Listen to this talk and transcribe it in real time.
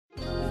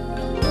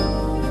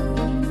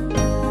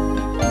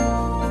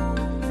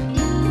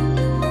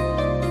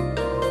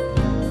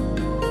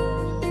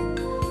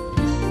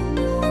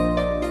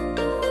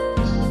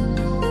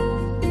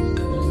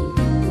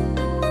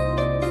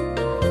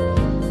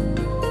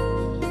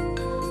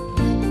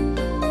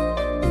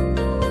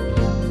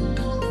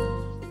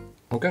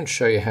going to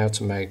show you how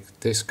to make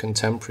this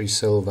contemporary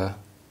silver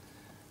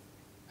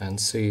and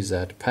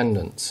CZ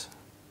pendant,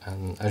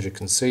 and as you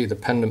can see the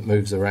pendant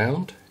moves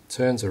around, it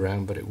turns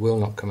around, but it will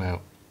not come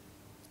out.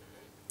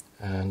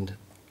 And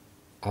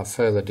I've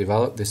further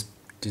developed this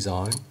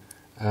design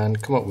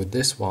and come up with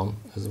this one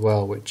as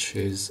well, which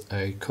is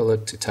a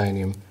coloured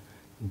titanium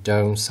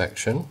dome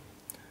section,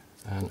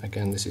 and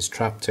again this is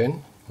trapped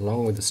in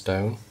along with the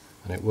stone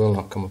and it will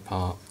not come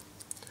apart.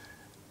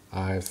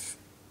 I've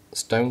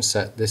stone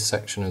set this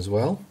section as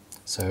well,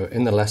 so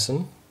in the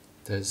lesson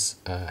there's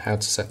how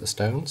to set the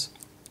stones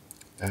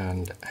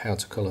and how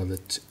to colour the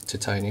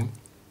titanium.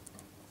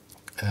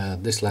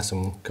 This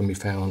lesson can be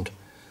found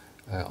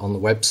on the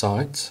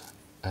website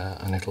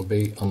and it'll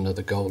be under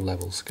the gold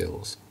level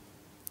skills.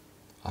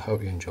 I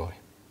hope you enjoy.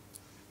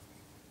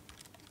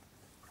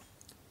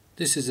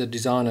 This is a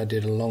design I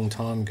did a long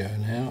time ago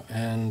now,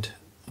 and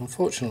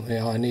unfortunately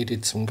I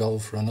needed some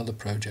gold for another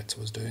project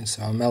I was doing,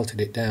 so I melted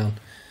it down.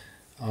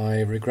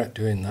 I regret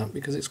doing that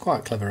because it's quite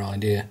a clever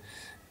idea.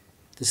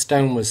 The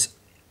stone was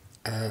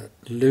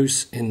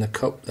loose in the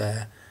cup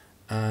there,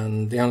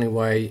 and the only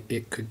way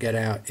it could get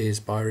out is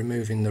by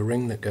removing the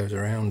ring that goes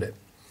around it,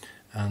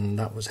 and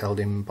that was held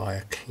in by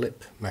a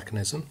clip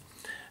mechanism,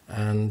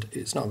 and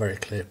it's not a very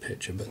clear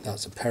picture, but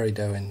that's a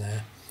peridot in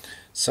there.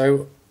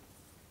 So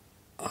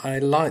I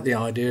like the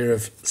idea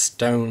of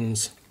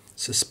stones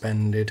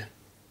suspended,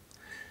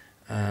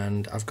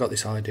 and I've got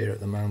this idea at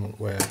the moment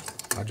where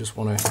I just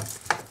want to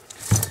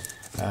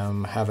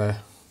have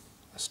a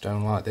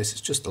stone like this.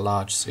 It's just a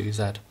large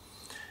CZ,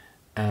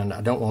 and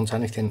I don't want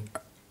anything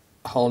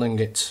holding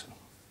it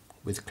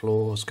with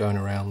claws going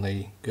around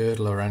the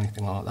girdle or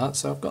anything like that,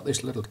 so I've got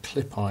this little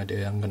clip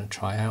idea I'm going to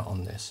try out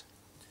on this.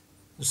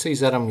 The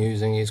CZ I'm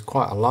using is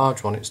quite a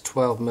large one, it's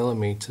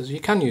 12mm. You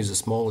can use a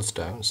smaller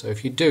stone, so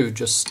if you do,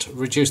 just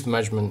reduce the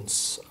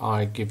measurements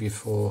I give you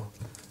for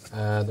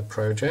the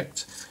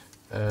project.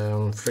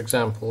 For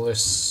example,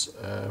 this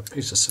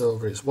piece of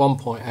silver is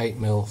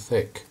 1.8mm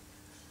thick.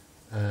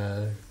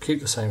 Keep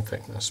the same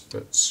thickness,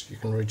 but you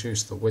can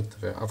reduce the width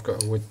of it. I've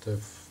got a width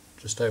of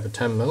just over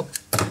 10mm,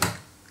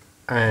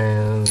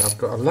 and I've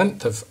got a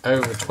length of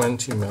over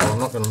 20mm. I'm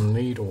not going to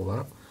need all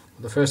that.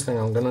 But the first thing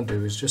I'm going to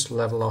do is just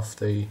level off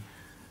the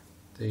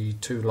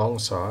two long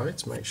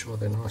sides, make sure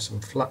they're nice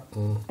and flat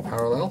and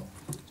parallel.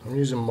 So I'm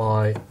using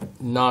my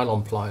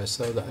nylon pliers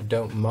so that I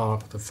don't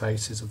mark the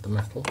faces of the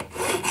metal.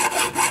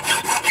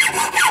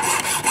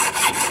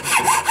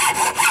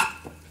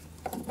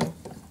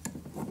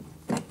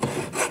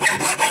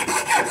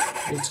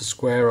 Need to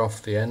square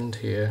off the end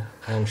here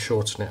and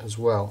shorten it as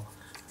well.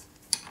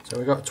 So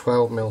we've got a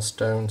 12mm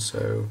stone,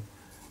 so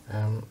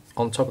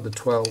on top of the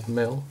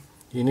 12mm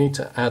you need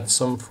to add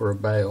some for a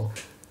bail.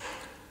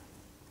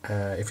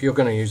 If you're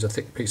going to use a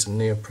thick piece of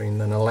neoprene,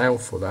 then allow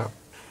for that.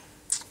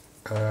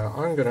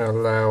 I'm going to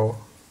allow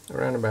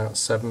around about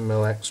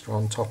 7mm extra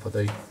on top of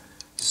the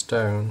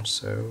stone,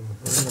 so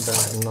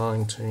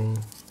around about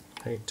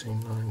 18,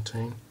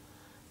 19,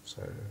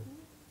 so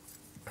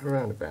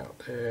around about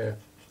there.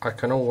 I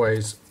can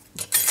always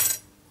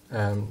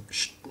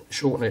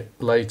shorten it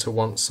later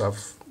once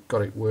I've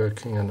got it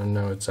working and I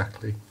know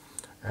exactly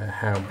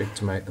how big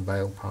to make the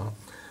bail part.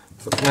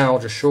 But now I'll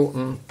just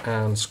shorten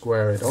and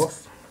square it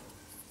off.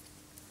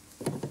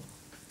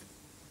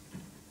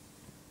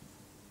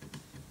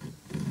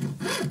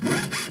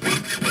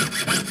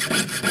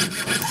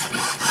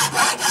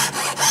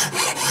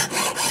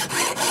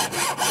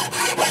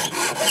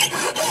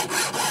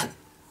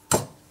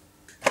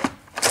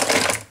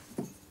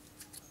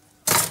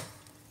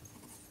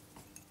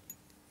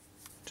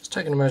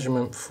 Taking a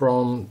measurement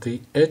from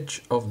the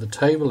edge of the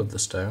table of the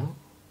stone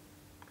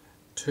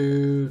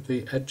to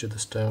the edge of the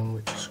stone,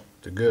 which is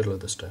the girdle of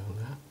the stone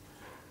there.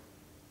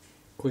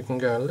 We can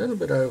go a little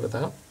bit over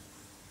that.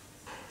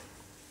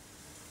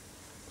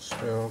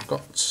 So I've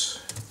got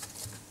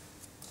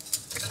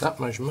that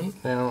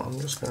measurement. Now I'm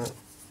just going to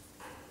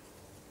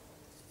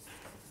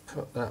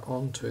put that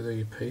onto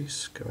the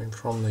piece going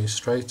from the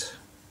straight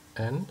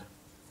end.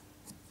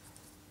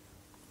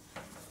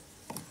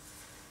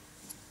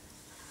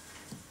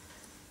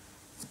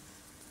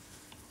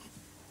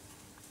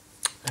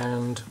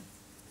 And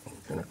I'm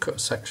going to cut a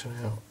section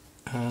out,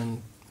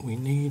 and we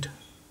need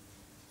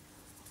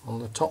on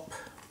the top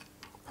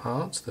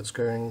part that's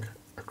going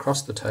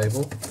across the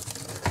table,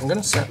 I'm going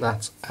to set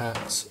that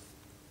at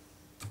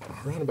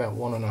around about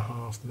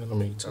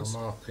 1.5mm.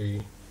 I'll mark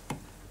the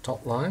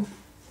top line,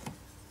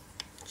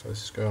 so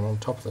this is going on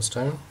top of the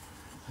stone,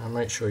 and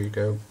make sure you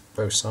go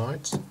both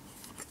sides.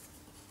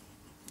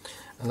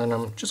 And then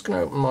I'm just going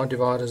to open my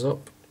dividers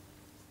up.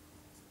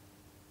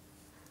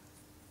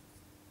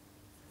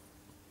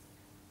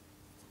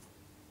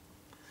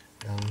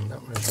 And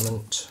that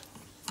measurement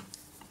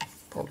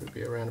probably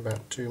be around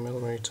about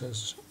 2mm.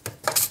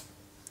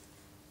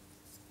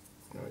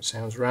 I know it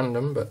sounds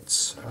random,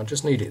 but I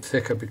just need it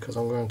thicker because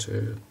I'm going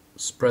to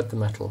spread the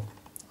metal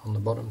on the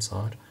bottom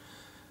side.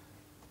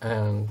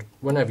 And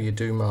whenever you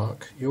do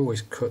mark, you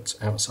always cut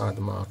outside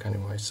the mark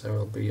anyway, so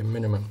it'll be a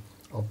minimum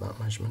of that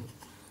measurement.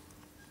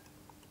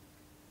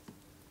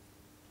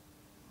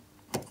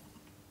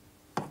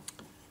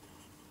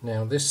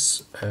 Now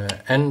this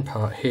end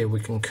part here, we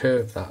can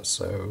curve that,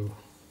 so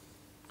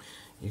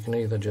you can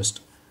either just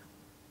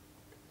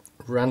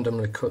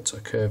randomly cut a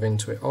curve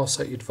into it or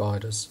set your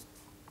dividers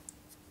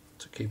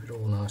to keep it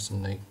all nice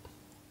and neat.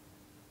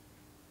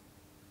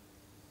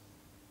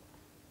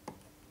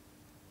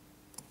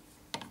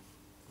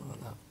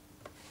 Like that.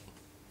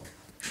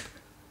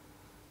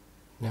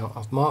 Now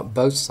I've marked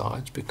both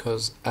sides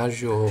because as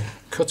you're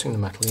cutting the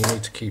metal you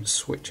need to keep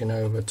switching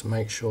over to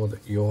make sure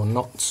that you're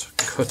not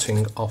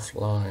cutting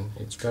offline.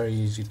 It's very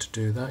easy to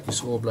do that. Your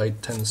saw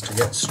blade tends to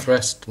get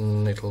stressed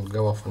and it'll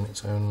go off on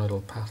its own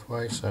little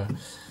pathway, so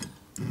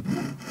you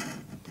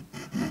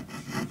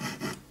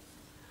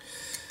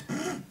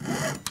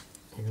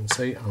can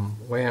see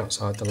I'm way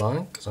outside the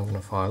line because I'm going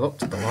to file up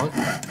to the line,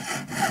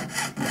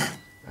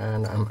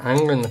 and I'm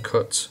angling the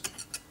cut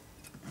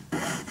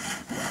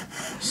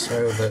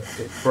so that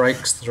it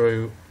breaks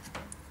through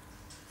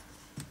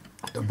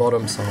the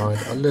bottom side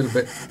a little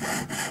bit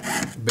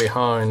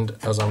behind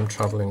as I'm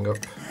travelling up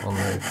on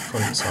the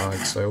front side.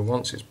 So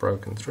once it's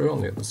broken through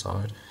on the other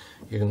side,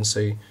 you can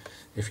see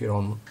if you're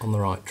on the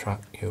right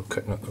track, you're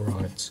cutting at the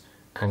right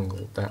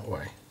angle that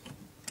way.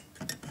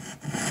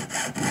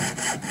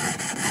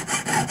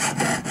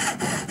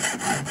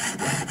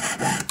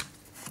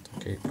 So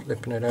keep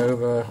flipping it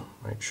over,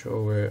 make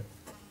sure we're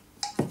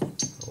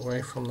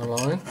away from the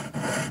line.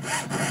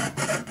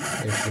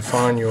 If you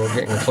find you're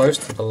getting close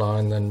to the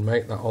line, then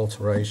make that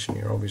alteration.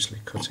 You're obviously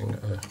cutting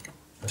at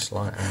a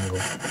slight angle.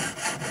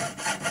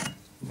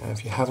 Now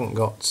if you haven't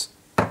got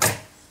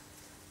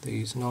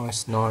these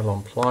nice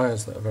nylon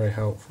pliers that are very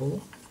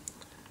helpful,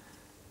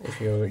 if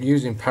you're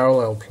using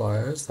parallel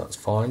pliers that's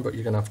fine, but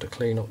you're going to have to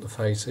clean up the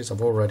faces.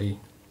 I've already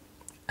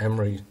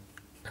emery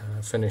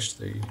finished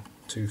the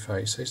two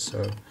faces,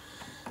 so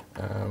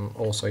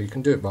also you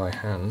can do it by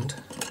hand.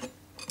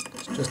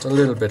 It's just a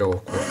little bit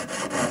awkward.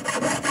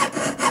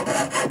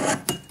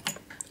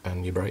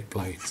 And you break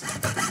blades.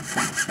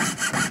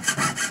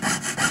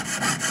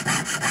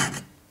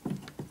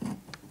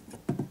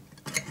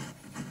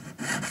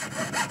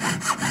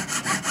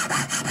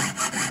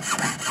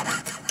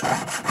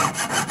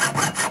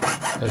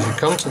 As you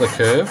come to the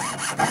curve,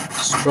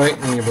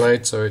 straighten your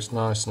blade so it's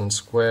nice and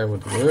square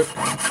with the work,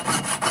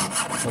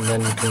 and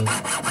then you can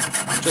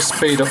just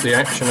speed up the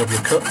action of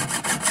your cut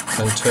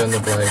and turn the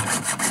blade.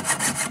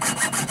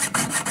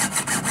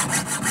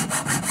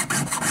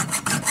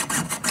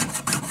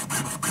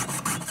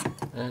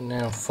 And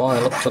now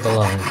file up to the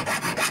line.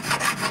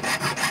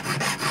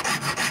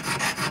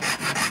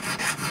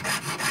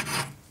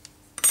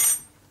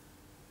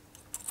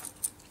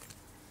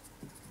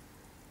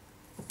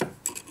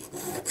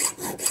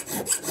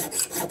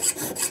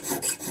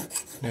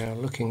 Now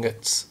looking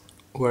at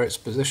where it's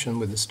positioned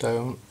with the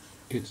stone,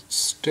 it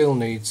still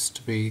needs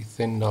to be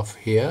thinned off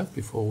here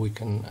before we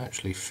can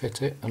actually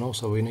fit it, and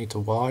also we need to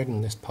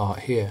widen this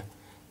part here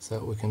so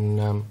that we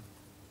can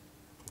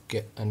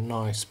get a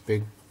nice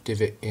big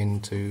divot in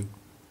to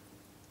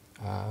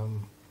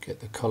get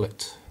the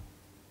cullet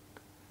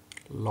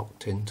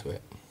locked into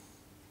it.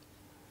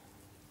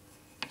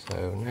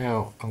 So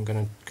now I'm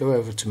going to go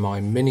over to my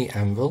mini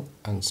anvil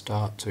and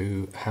start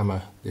to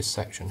hammer this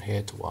section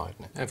here to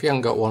widen it. Now, if you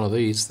haven't got one of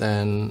these,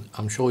 then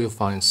I'm sure you'll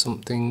find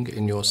something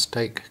in your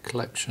stake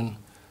collection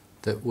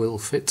that will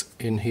fit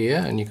in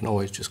here, and you can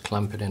always just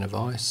clamp it in a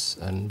vise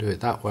and do it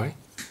that way.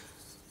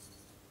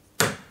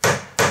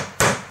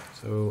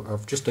 So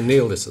I've just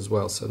annealed this as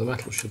well, so the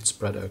metal should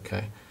spread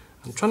okay.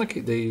 I'm trying to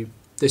keep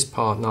this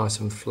part nice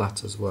and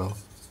flat as well.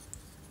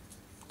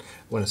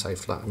 When I say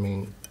flat, I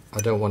mean I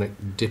don't want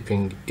it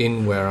dipping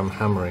in where I'm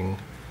hammering,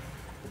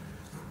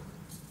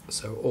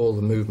 so all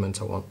the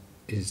movement I want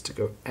is to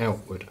go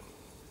outward.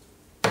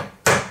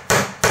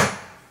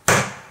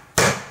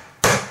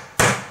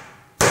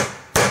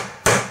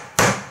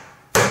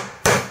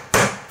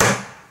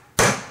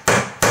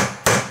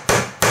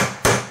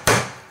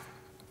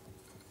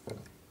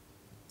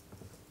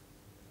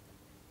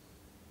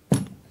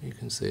 You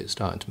can see it's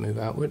starting to move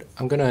outward.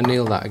 I'm going to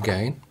anneal that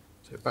again,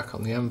 so back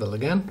on the anvil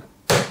again.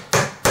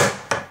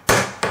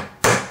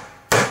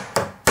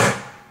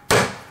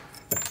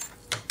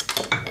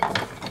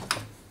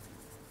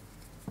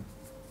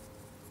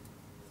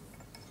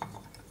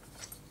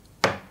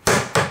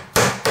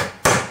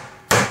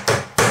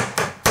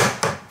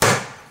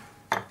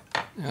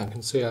 Now I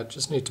can see I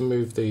just need to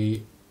move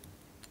the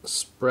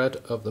spread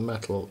of the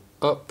metal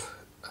up.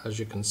 As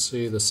you can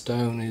see, the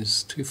stone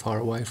is too far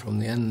away from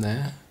the end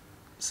there,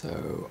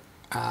 so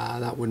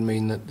that would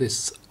mean that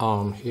this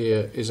arm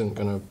here isn't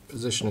going to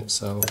position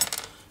itself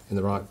in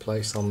the right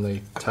place on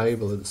the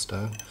table of the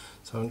stone.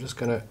 So I'm just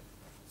going to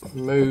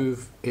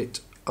move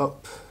it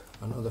up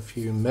another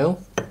few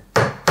mil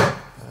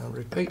and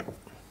repeat.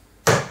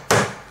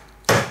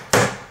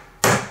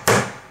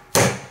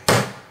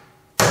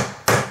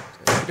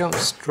 If you don't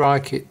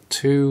strike it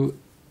too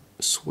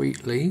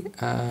sweetly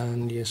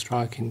and you're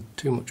striking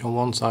too much on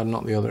one side and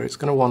not the other, it's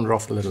going to wander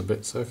off a little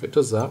bit. So if it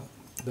does that,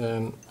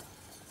 then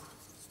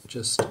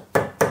just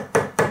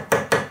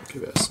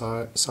give it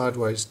a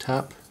sideways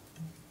tap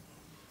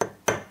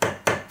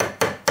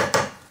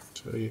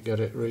so you get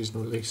it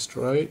reasonably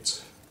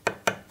straight. And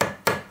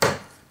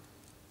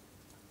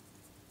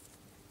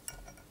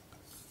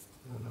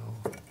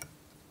I'll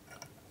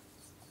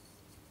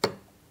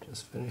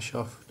just finish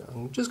off.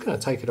 I'm just going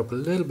to take it up a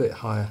little bit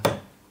higher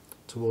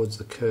towards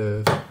the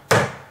curve.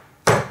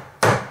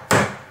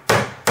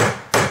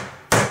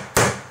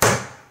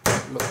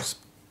 It looks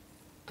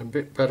a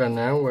bit better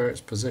now where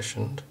it's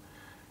positioned.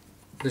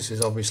 This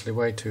is obviously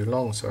way too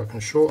long, so I can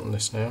shorten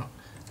this now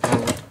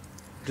and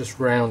just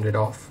round it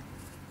off.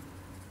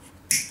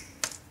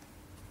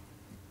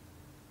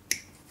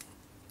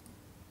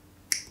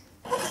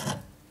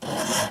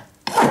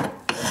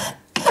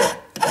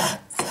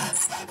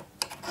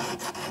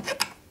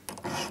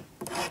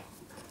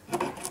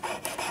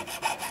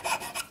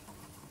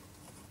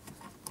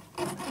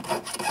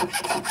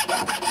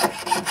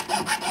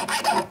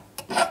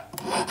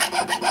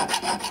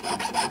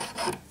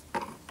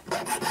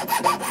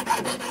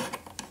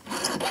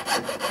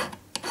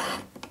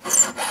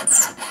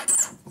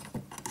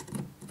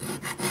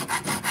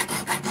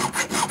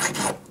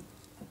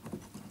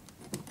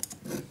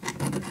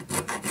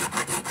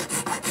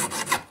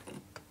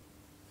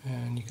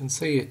 And you can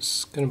see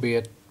it's going to be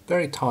a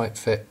very tight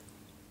fit,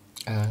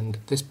 and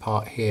this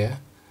part here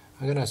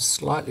I'm going to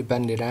slightly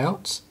bend it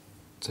out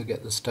to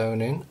get the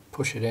stone in,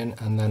 push it in,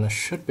 and then I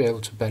should be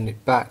able to bend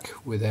it back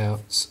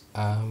without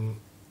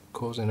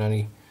causing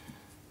any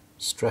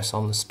stress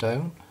on the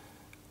stone.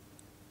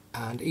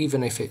 And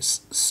even if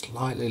it's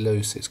slightly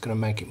loose, it's going to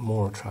make it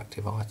more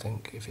attractive, I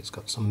think, if it's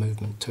got some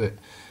movement to it.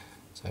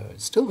 So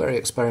it's still very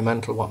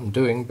experimental what I'm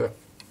doing, but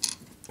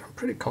I'm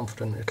pretty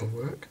confident it'll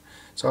work.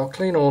 So I'll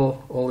clean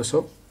all this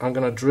up. I'm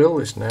going to drill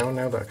this now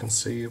that I can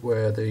see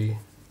where the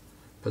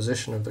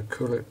position of the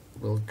cullet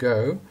will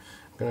go.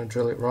 I'm going to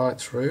drill it right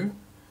through,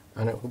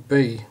 and it will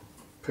be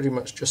pretty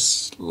much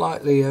just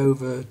slightly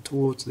over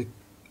towards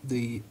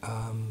the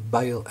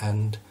bail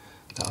end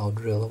that I'll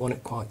drill. I want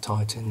it quite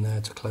tight in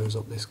there to close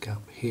up this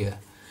gap here,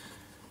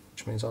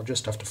 which means I'll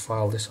just have to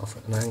file this off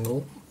at an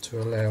angle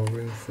to allow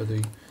room for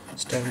the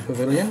stone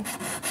pavilion.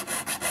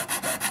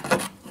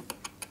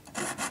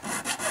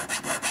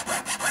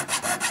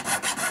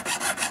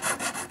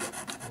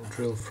 I'll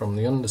drill from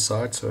the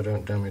underside so I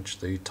don't damage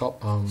the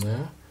top arm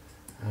there,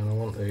 and I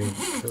want the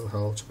drill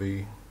hole to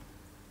be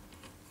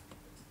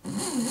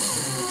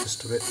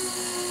just a bit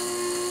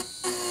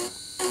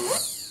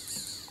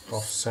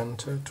off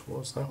centre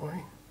towards that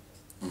way.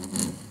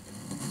 And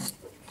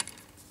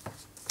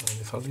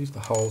if I leave the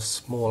hole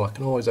small, I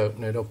can always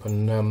open it up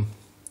and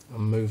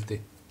move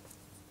the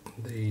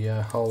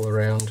hole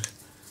around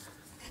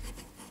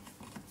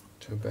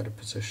to a better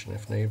position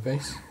if need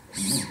be.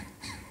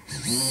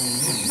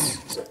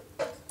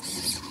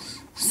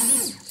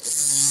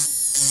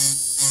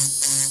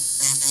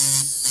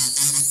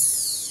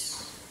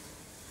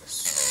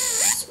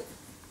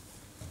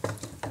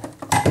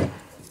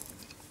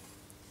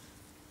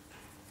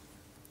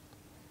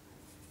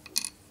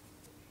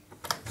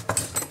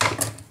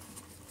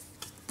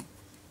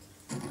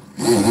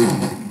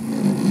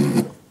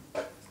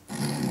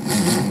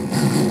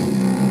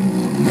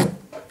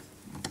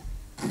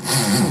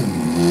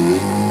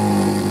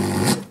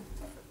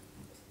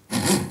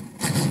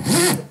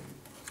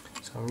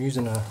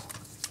 Using a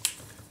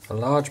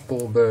large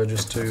ball burr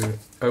just to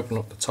open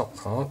up the top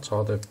part,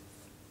 or the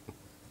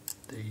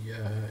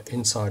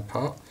inside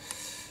part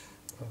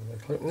of the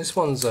clip. And this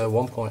one's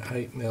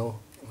 1.8mm.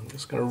 I'm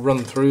just going to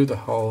run through the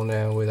hole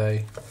now with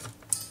a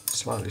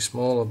slightly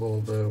smaller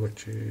ball burr,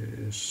 which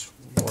is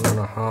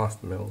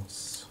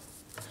 1.5mm.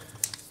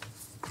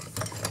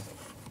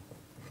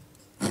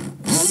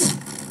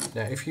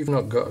 Now if you've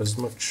not got as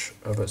much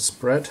of a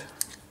spread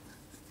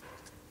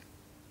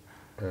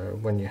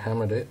when you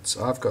hammered it,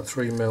 so I've got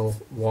 3mm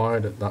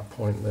wide at that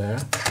point there.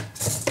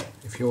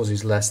 If yours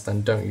is less,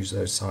 then don't use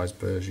those size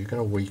burrs. You're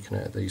going to weaken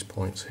it at these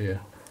points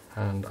here,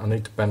 and I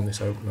need to bend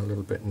this open a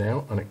little bit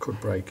now, and it could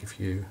break if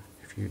you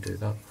do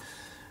that,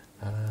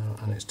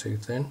 and it's too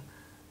thin.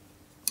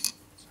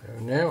 So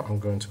now I'm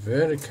going to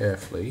very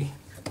carefully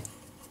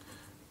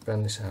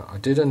bend this out. I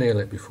did anneal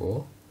it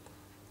before,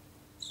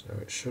 so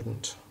it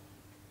shouldn't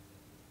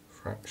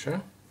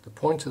fracture. The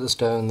point of the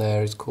stone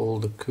there is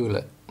called the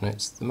cullet, and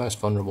it's the most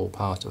vulnerable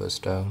part of a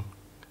stone.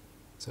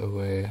 So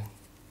we're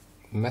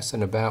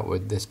messing about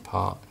with this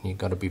part, and you've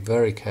got to be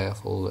very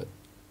careful that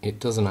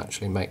it doesn't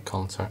actually make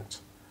contact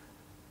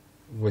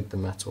with the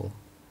metal.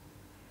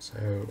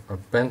 So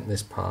I've bent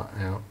this part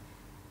out,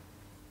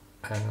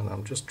 and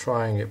I'm just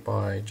trying it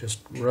by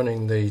just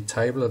running the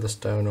table of the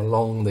stone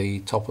along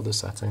the top of the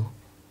setting,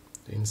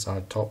 the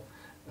inside top,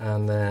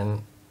 and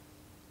then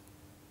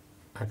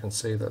I can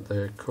see that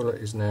the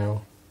cullet is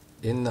now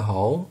in the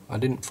hole. I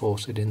didn't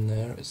force it in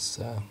there,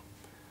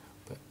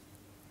 but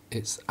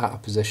it's at a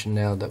position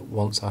now that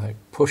once I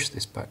push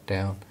this back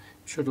down,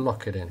 it should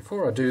lock it in.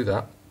 Before I do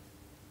that,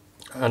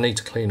 I need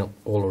to clean up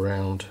all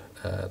around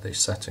the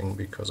setting,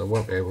 because I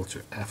won't be able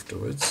to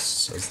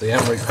afterwards, as the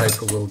emery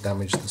paper will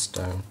damage the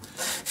stone.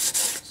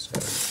 So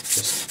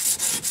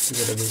just give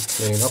it a good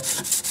clean up.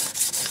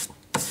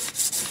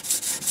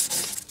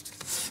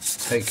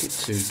 take it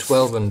to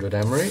 1200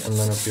 emery and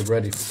then it'll be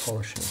ready for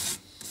polishing.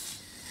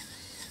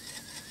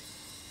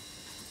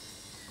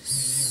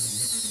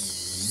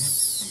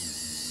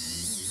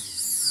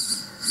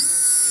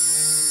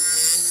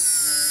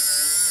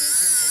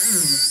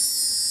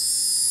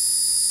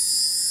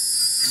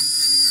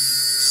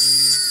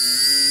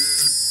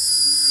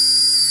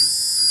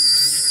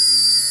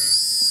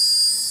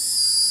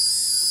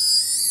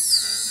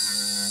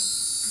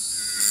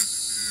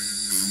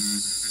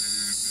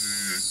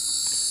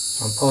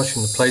 I'm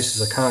polishing the places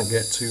I can't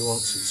get to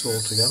once it's all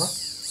together.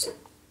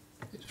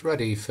 It's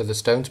ready for the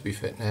stone to be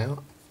fit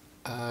now.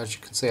 As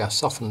you can see, I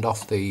softened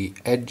off the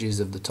edges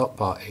of the top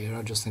part here.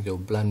 I just think it'll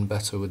blend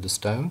better with the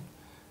stone.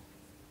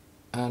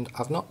 And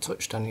I've not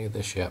touched any of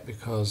this yet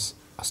because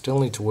I still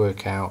need to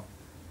work out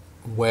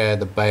where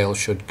the bail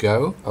should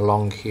go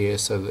along here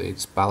so that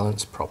it's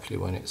balanced properly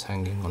when it's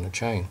hanging on a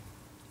chain.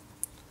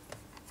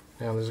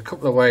 Now there's a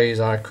couple of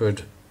ways I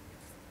could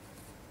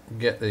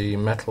get the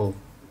metal,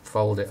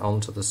 fold it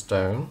onto the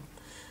stone,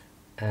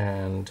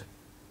 and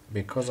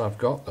because I've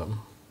got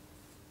them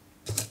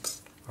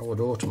I would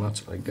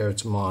automatically go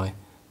to my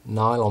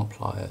nylon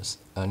pliers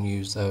and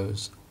use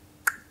those,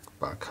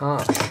 but I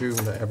can't assume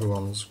that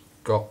everyone's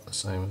got the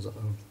same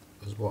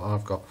as what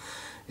I've got.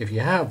 If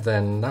you have,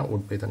 then that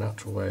would be the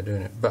natural way of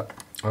doing it, but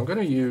I'm going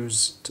to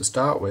use, to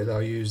start with,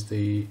 I'll use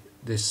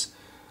this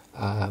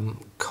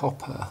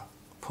copper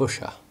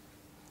pusher.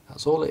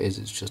 That's all it is,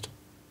 it's just a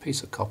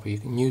piece of copper. You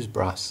can use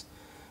brass.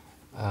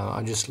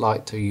 I just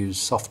like to use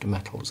softer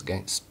metals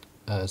against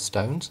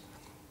stones.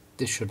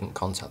 This shouldn't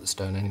contact the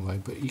stone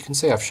anyway, but you can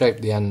see I've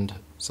shaped the end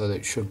so that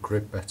it should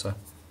grip better.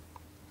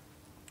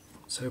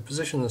 So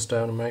position the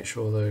stone and make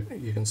sure that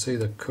you can see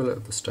the colour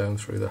of the stone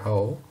through the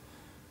hole,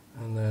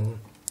 and then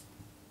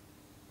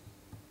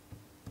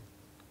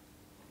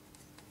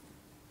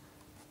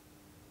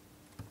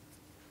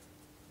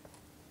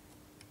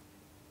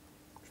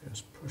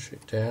just push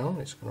it down.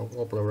 It's going to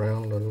wobble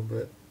around a little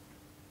bit.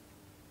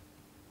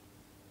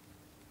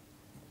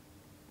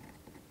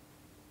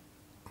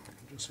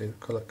 See the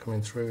colour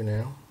coming through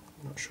now.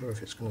 I'm not sure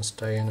if it's going to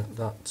stay in at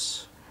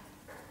that.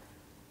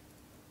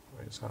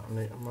 Where's that?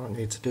 I might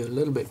need to do a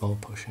little bit more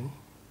pushing,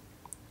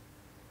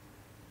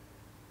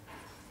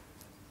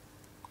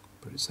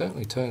 but it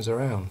certainly turns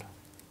around,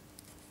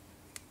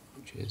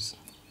 which is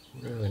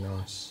really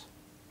nice.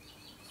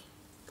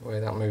 The way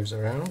that moves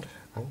around.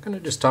 I'm going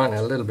to just tighten it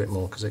a little bit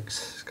more because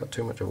it's got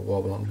too much of a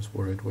wobble. I'm just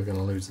worried we're going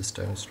to lose the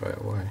stone straight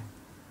away.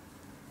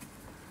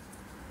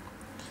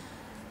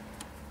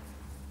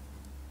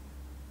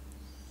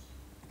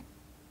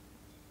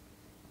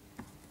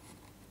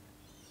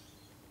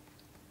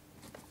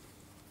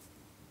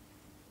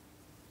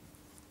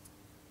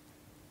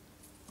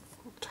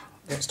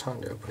 Let's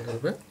tighten it up a little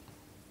bit,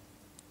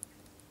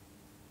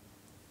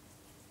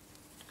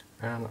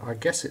 and I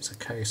guess it's a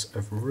case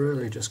of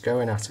really just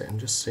going at it and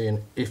just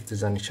seeing if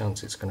there's any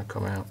chance it's going to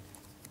come out.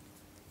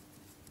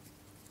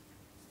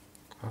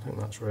 I think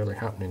that's really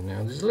happening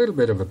now. There's a little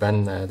bit of a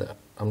bend there that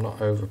I'm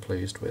not over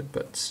pleased with,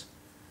 but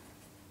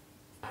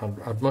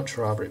I'd much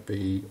rather it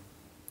be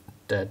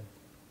dead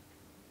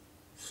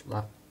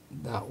flat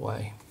that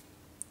way.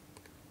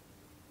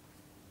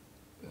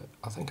 But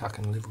I think I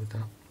can live with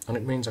that, and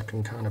it means I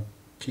can kind of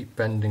keep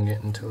bending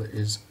it until it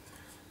is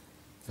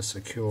as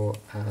secure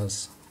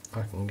as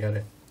I can get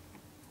it.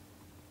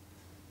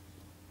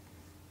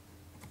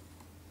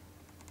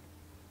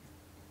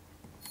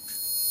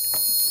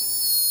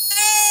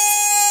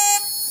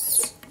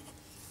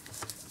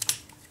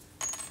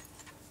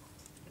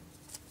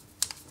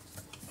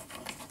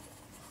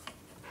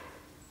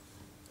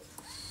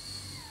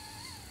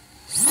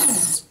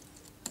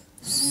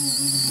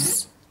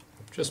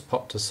 I've just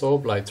popped a saw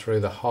blade through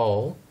the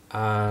hole,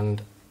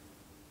 and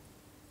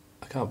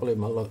I can't believe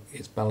my luck,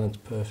 it's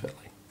balanced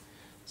perfectly.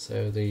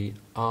 So the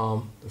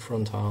arm, the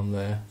front arm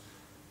there,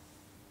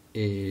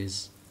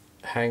 is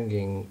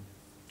hanging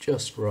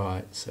just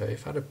right. So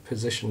if I'd have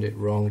positioned it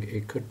wrong,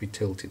 it could be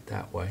tilted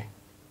that way.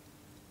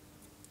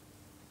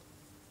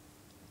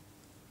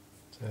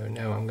 So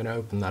now I'm going to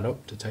open that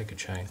up to take a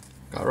chain.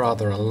 Got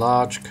rather a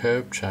large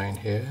curb chain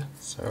here,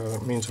 so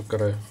it means I've got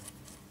to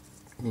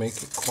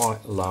make it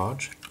quite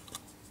large.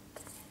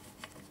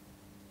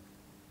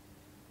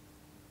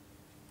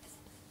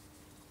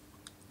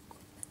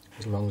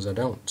 As long as I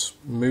don't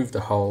move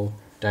the hole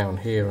down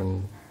here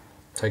and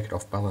take it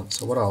off balance.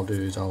 So what I'll do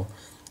is I'll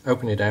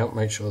open it out,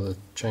 make sure the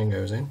chain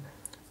goes in,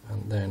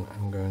 and then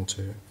I'm going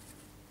to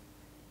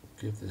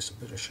give this a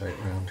bit of shape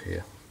around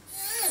here.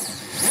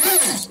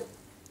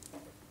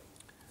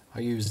 I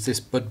use this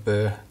bud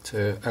burr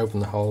to open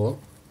the hole up.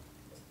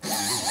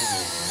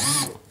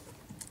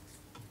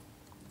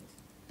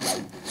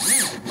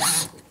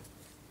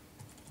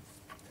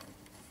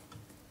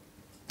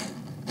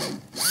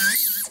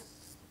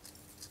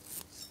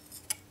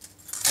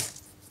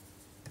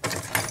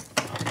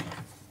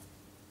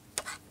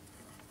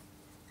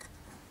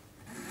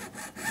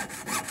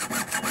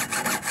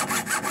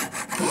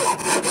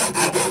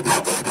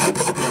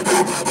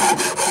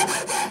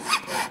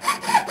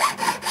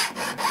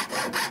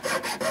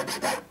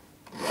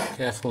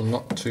 Careful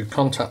not to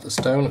contact the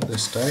stone at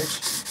this stage.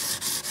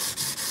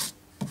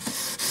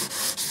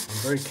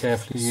 I'm very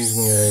carefully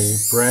using a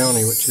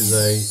brownie, which is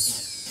a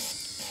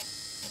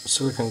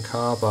silicon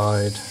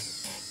carbide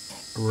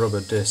rubber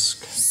disc,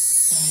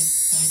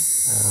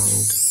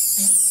 and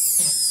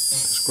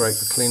it's great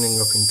for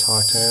cleaning up in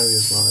tight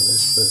areas like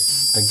this, but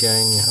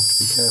again you have to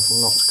be careful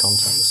not to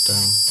contact the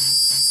stone.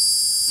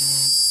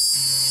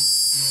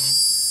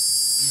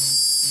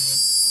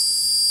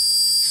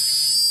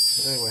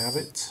 So there we have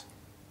it,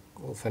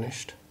 all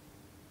finished,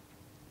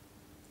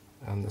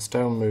 and the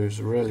stone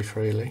moves really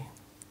freely,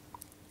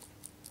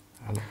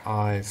 and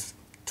I've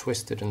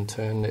twisted and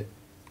turned it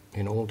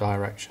in all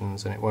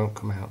directions and it won't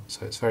come out,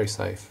 so it's very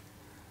safe.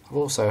 I've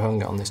also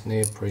hung it on this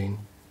neoprene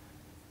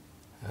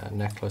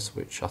necklace,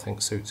 which I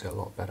think suits it a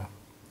lot better.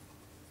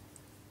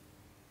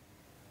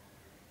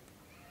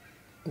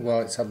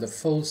 Well, it's had the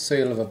full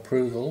seal of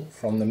approval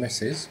from the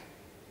missus,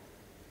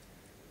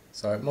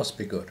 so it must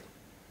be good.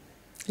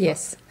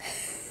 Yes.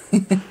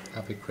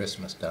 Happy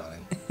Christmas,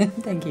 darling.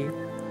 Thank you.